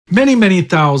Many, many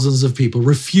thousands of people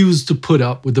refused to put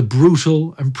up with the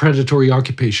brutal and predatory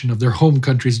occupation of their home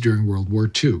countries during World War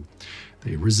II.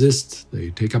 They resist,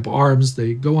 they take up arms,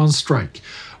 they go on strike,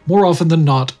 more often than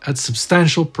not at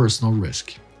substantial personal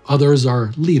risk. Others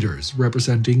are leaders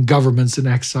representing governments in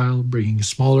exile, bringing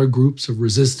smaller groups of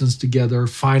resistance together,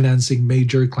 financing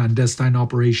major clandestine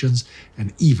operations,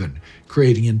 and even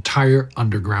creating entire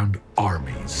underground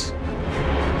armies.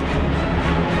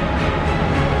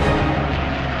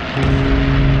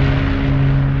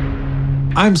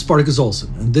 I'm Spartacus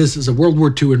Olsson, and this is a World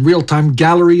War II in real-time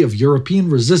gallery of European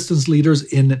resistance leaders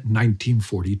in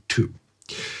 1942.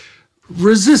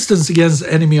 Resistance against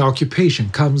enemy occupation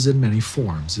comes in many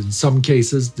forms. In some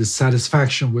cases,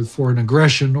 dissatisfaction with foreign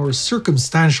aggression or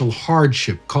circumstantial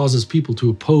hardship causes people to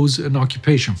oppose an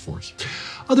occupation force.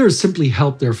 Others simply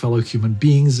help their fellow human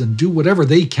beings and do whatever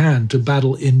they can to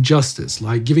battle injustice,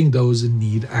 like giving those in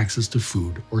need access to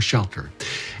food or shelter.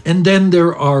 And then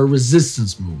there are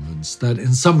resistance movements that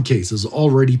in some cases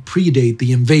already predate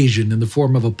the invasion in the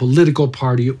form of a political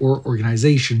party or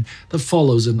organization that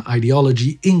follows an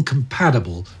ideology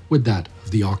incompatible with that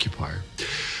of the occupier.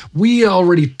 We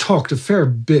already talked a fair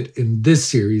bit in this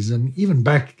series and even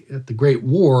back at the Great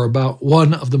War about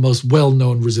one of the most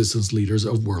well-known resistance leaders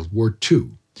of World War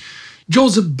II.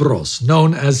 Josip Broz,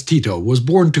 known as Tito, was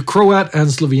born to Croat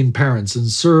and Slovene parents and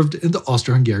served in the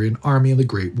Austro-Hungarian army in the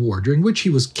Great War, during which he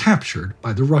was captured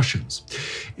by the Russians.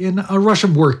 In a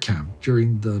Russian work camp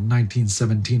during the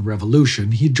 1917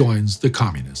 revolution, he joins the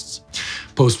communists.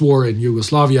 Post-war in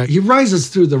Yugoslavia, he rises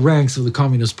through the ranks of the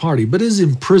Communist Party, but is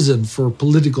imprisoned for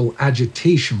political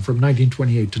agitation from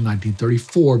 1928 to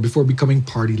 1934 before becoming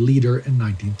party leader in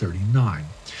 1939.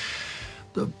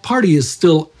 The party is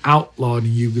still outlawed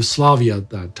in Yugoslavia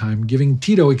at that time, giving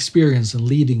Tito experience in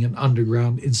leading an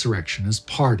underground insurrectionist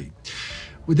party.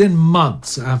 Within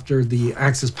months after the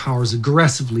Axis powers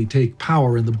aggressively take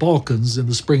power in the Balkans in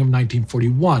the spring of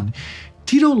 1941,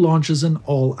 Tito launches an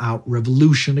all-out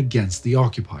revolution against the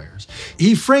occupiers.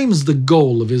 He frames the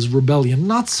goal of his rebellion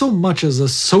not so much as a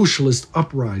socialist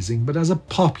uprising, but as a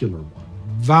popular one,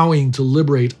 vowing to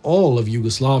liberate all of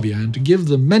Yugoslavia and to give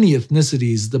the many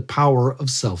ethnicities the power of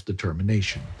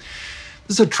self-determination.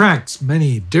 This attracts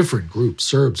many different groups: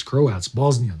 Serbs, Croats,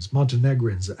 Bosnians,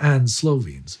 Montenegrins, and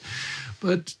Slovenes.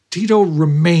 But Tito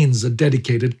remains a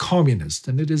dedicated communist,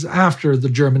 and it is after the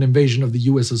German invasion of the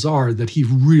USSR that he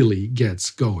really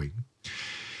gets going.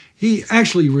 He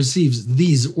actually receives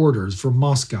these orders from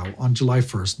Moscow on July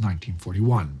 1st,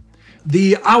 1941.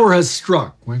 The hour has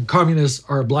struck when communists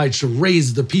are obliged to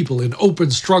raise the people in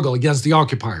open struggle against the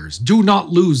occupiers. Do not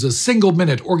lose a single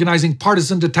minute organizing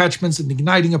partisan detachments and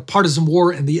igniting a partisan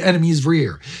war in the enemy's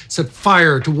rear. Set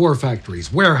fire to war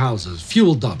factories, warehouses,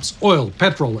 fuel dumps, oil,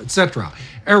 petrol, etc.,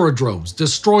 aerodromes,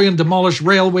 destroy and demolish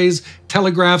railways,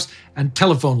 telegraphs, and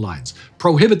telephone lines.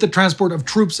 Prohibit the transport of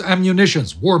troops,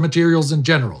 ammunitions, war materials in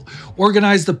general.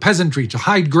 Organize the peasantry to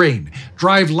hide grain.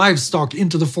 Drive livestock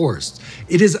into the forests.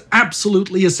 It is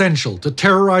absolutely essential to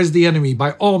terrorize the enemy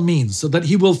by all means so that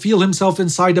he will feel himself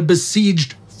inside a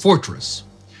besieged fortress.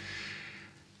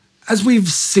 As we've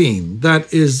seen,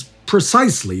 that is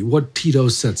precisely what Tito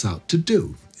sets out to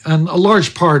do. And a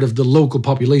large part of the local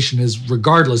population is,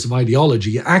 regardless of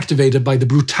ideology, activated by the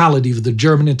brutality of the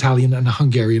German, Italian, and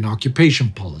Hungarian occupation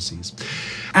policies.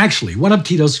 Actually, one of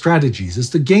Tito's strategies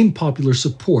is to gain popular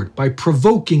support by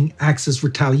provoking Axis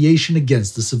retaliation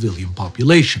against the civilian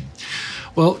population.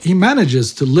 Well, he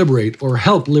manages to liberate or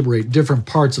help liberate different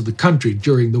parts of the country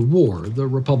during the war, the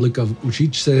Republic of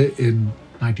Užice in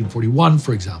 1941,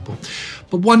 for example.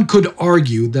 But one could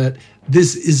argue that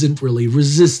this isn't really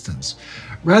resistance.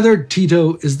 Rather,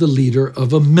 Tito is the leader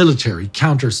of a military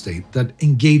counterstate that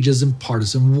engages in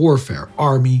partisan warfare,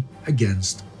 army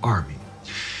against army.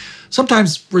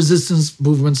 Sometimes resistance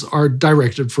movements are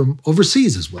directed from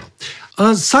overseas as well.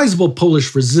 A sizable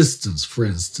Polish resistance, for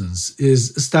instance,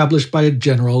 is established by a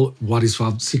general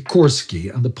Władysław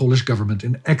Sikorski and the Polish government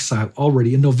in exile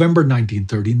already in November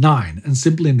 1939 and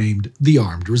simply named the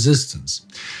Armed Resistance.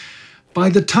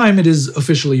 By the time it is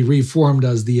officially reformed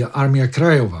as the Armia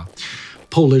Krajowa,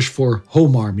 Polish for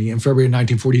Home Army, in February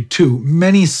 1942,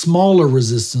 many smaller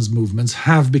resistance movements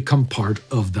have become part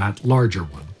of that larger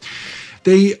one.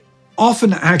 They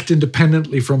often act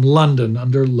independently from London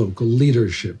under local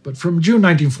leadership, but from June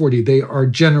 1940 they are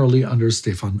generally under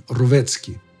Stefan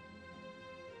Rowecki.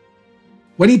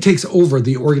 When he takes over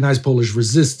the organized Polish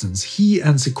resistance, he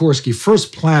and Sikorski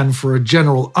first plan for a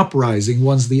general uprising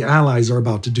once the Allies are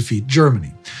about to defeat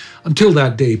Germany. Until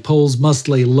that day, Poles must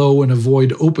lay low and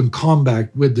avoid open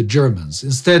combat with the Germans.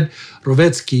 Instead,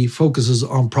 Rowecki focuses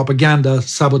on propaganda,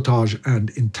 sabotage, and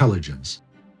intelligence.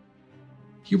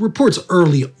 He reports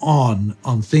early on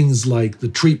things like the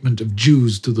treatment of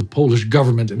Jews to the Polish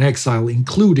government in exile,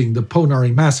 including the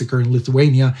Ponary massacre in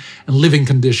Lithuania and living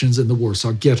conditions in the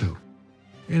Warsaw Ghetto.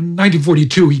 In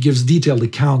 1942, he gives detailed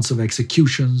accounts of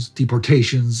executions,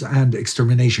 deportations, and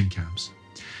extermination camps.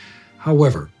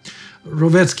 However,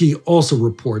 Rowetzky also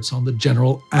reports on the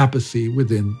general apathy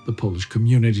within the Polish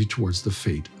community towards the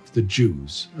fate of the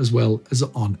Jews, as well as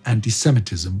on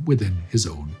anti-Semitism within his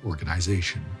own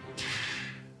organization.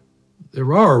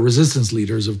 There are resistance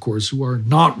leaders, of course, who are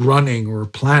not running or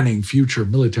planning future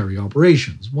military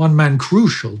operations. One man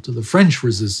crucial to the French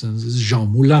resistance is Jean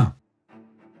Moulin.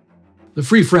 The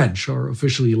Free French are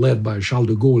officially led by Charles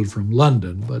de Gaulle from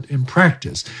London, but in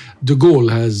practice, de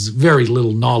Gaulle has very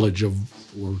little knowledge of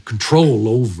or control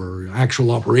over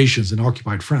actual operations in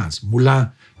occupied France.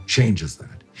 Moulin changes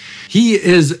that. He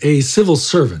is a civil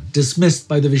servant dismissed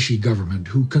by the Vichy government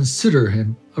who consider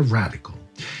him a radical.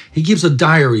 He keeps a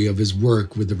diary of his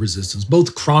work with the resistance,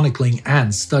 both chronicling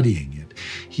and studying it.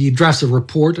 He drafts a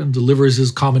report and delivers his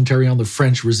commentary on the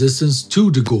French resistance to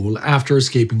de Gaulle after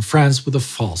escaping France with a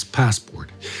false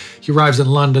passport. He arrives in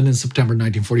London in September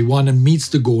 1941 and meets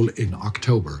de Gaulle in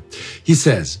October. He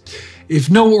says,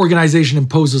 "If no organization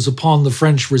imposes upon the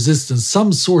French resistance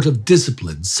some sort of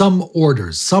discipline, some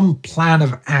orders, some plan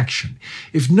of action,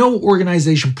 if no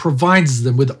organization provides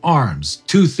them with arms,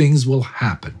 two things will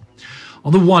happen.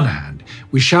 On the one hand,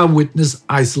 we shall witness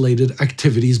isolated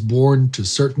activities born to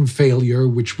certain failure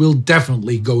which will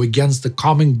definitely go against the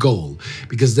common goal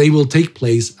because they will take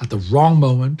place at the wrong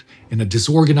moment in a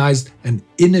disorganized and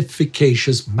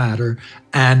inefficacious manner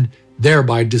and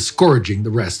thereby discouraging the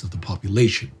rest of the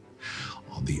population.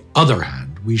 On the other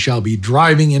hand, we shall be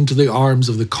driving into the arms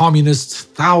of the communists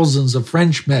thousands of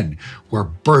French men who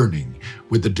are burning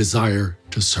with the desire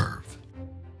to serve."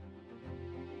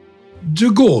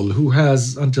 De Gaulle, who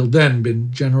has until then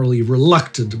been generally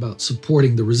reluctant about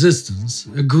supporting the resistance,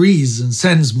 agrees and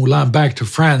sends Moulin back to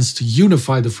France to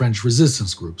unify the French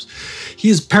resistance groups. He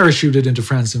is parachuted into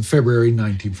France in February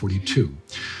 1942.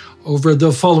 Over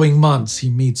the following months,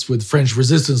 he meets with French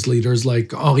resistance leaders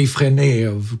like Henri Freinet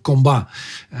of Combat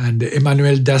and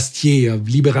Emmanuel Dastier of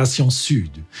Libération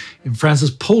Sud. In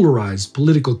France's polarized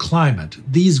political climate,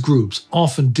 these groups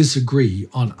often disagree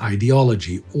on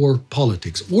ideology or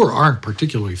politics, or aren't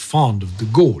particularly fond of de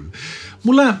Gaulle.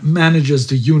 Moulin manages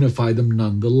to unify them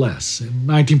nonetheless. In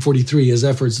 1943, his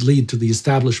efforts lead to the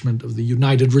establishment of the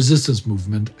United Resistance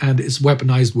Movement and its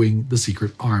weaponized wing, the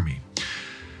Secret Army.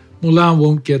 Moulin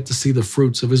won't get to see the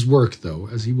fruits of his work, though,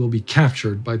 as he will be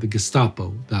captured by the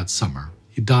Gestapo that summer.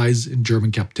 He dies in German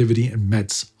captivity in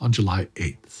Metz on July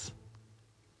 8th.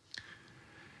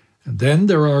 And then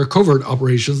there are covert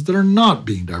operations that are not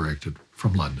being directed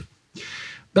from London.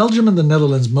 Belgium and the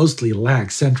Netherlands mostly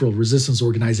lack central resistance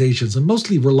organizations and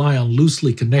mostly rely on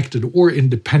loosely connected or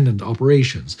independent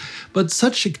operations, but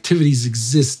such activities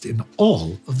exist in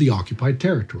all of the occupied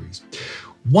territories.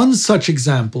 One such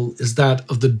example is that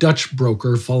of the Dutch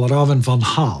broker Valraven van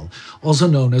Gaal, also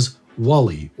known as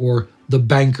Wally, or the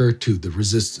banker to the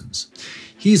resistance.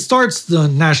 He starts the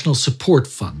National Support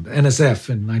Fund, NSF,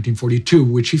 in 1942,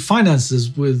 which he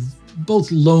finances with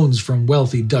both loans from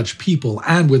wealthy Dutch people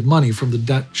and with money from the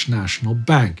Dutch National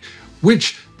Bank,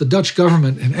 which the Dutch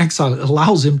government in exile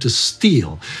allows him to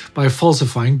steal by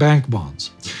falsifying bank bonds.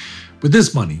 With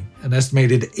this money, an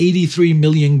estimated 83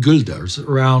 million guilders,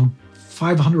 around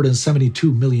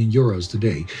 572 million euros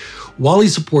today, Wally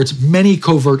supports many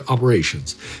covert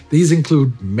operations. These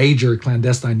include major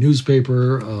clandestine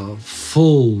newspaper, a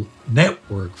full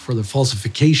network for the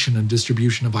falsification and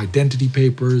distribution of identity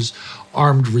papers,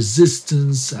 armed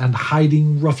resistance, and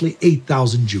hiding roughly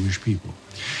 8,000 Jewish people.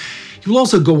 He will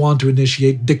also go on to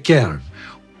initiate De Kern,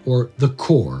 or the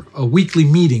Core, a weekly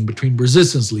meeting between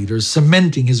resistance leaders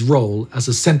cementing his role as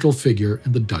a central figure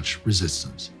in the Dutch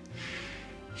resistance.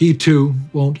 He too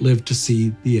won't live to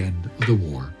see the end of the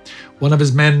war. One of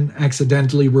his men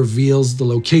accidentally reveals the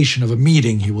location of a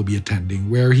meeting he will be attending,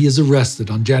 where he is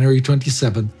arrested on January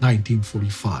 27,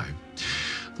 1945.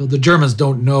 Though the Germans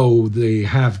don't know they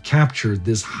have captured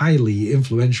this highly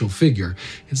influential figure,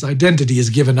 his identity is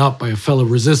given up by a fellow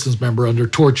resistance member under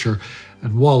torture,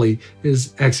 and Wally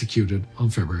is executed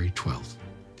on February 12th.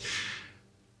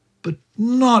 But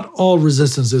not all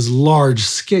resistance is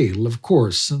large-scale, of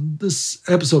course, and this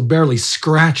episode barely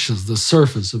scratches the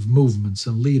surface of movements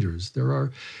and leaders. There are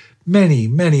many,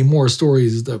 many more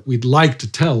stories that we'd like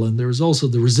to tell, and there's also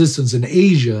the resistance in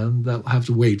Asia, and that'll have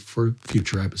to wait for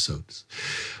future episodes.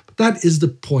 That is the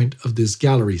point of this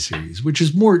gallery series, which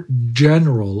is more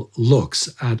general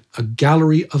looks at a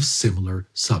gallery of similar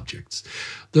subjects.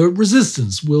 The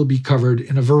resistance will be covered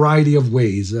in a variety of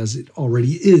ways, as it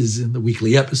already is in the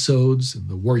weekly episodes, in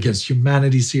the War Against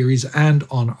Humanity series, and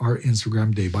on our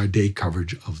Instagram day-by-day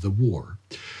coverage of the war.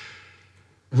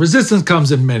 Resistance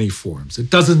comes in many forms. It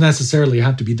doesn't necessarily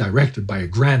have to be directed by a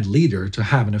grand leader to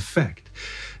have an effect.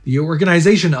 The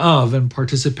organization of and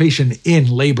participation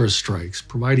in labor strikes,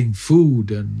 providing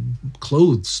food and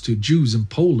clothes to Jews in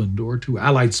Poland or to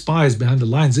Allied spies behind the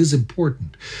lines is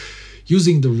important.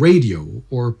 Using the radio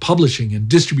or publishing and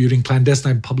distributing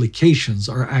clandestine publications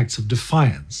are acts of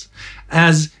defiance,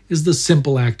 as is the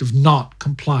simple act of not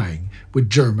complying with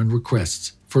German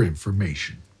requests for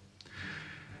information.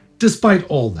 Despite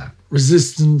all that,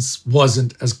 resistance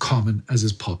wasn't as common as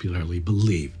is popularly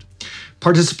believed.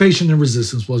 Participation in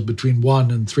resistance was between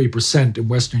 1% and 3% in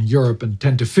Western Europe and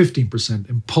 10% to 15%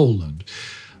 in Poland,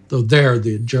 though there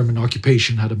the German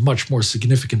occupation had a much more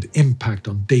significant impact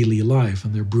on daily life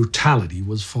and their brutality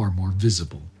was far more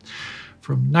visible.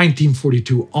 From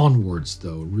 1942 onwards,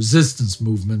 though, resistance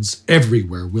movements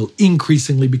everywhere will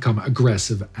increasingly become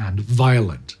aggressive and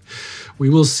violent. We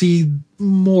will see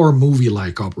more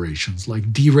movie-like operations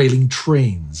like derailing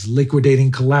trains,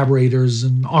 liquidating collaborators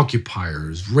and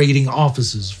occupiers, raiding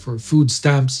offices for food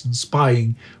stamps and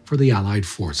spying for the Allied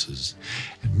forces.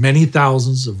 And many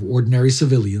thousands of ordinary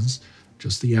civilians,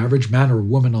 just the average man or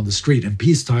woman on the street in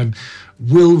peacetime,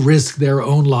 will risk their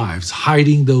own lives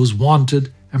hiding those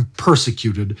wanted and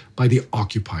persecuted by the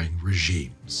occupying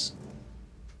regimes.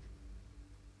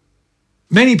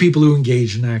 Many people who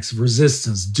engage in acts of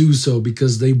resistance do so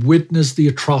because they witness the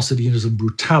atrocities and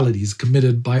brutalities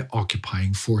committed by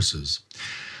occupying forces.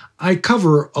 I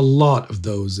cover a lot of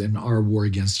those in our War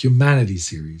Against Humanity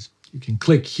series. You can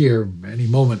click here any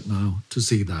moment now to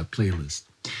see that playlist.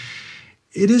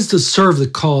 It is to serve the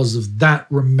cause of that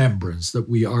remembrance that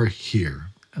we are here.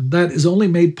 And that is only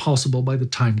made possible by the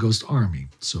Time Ghost Army.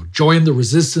 So join the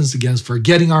resistance against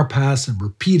forgetting our past and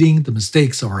repeating the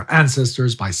mistakes of our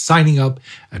ancestors by signing up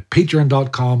at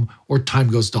patreon.com or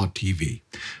timeghost.tv.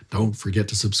 Don't forget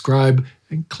to subscribe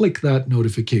and click that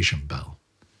notification bell.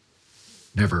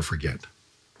 Never forget.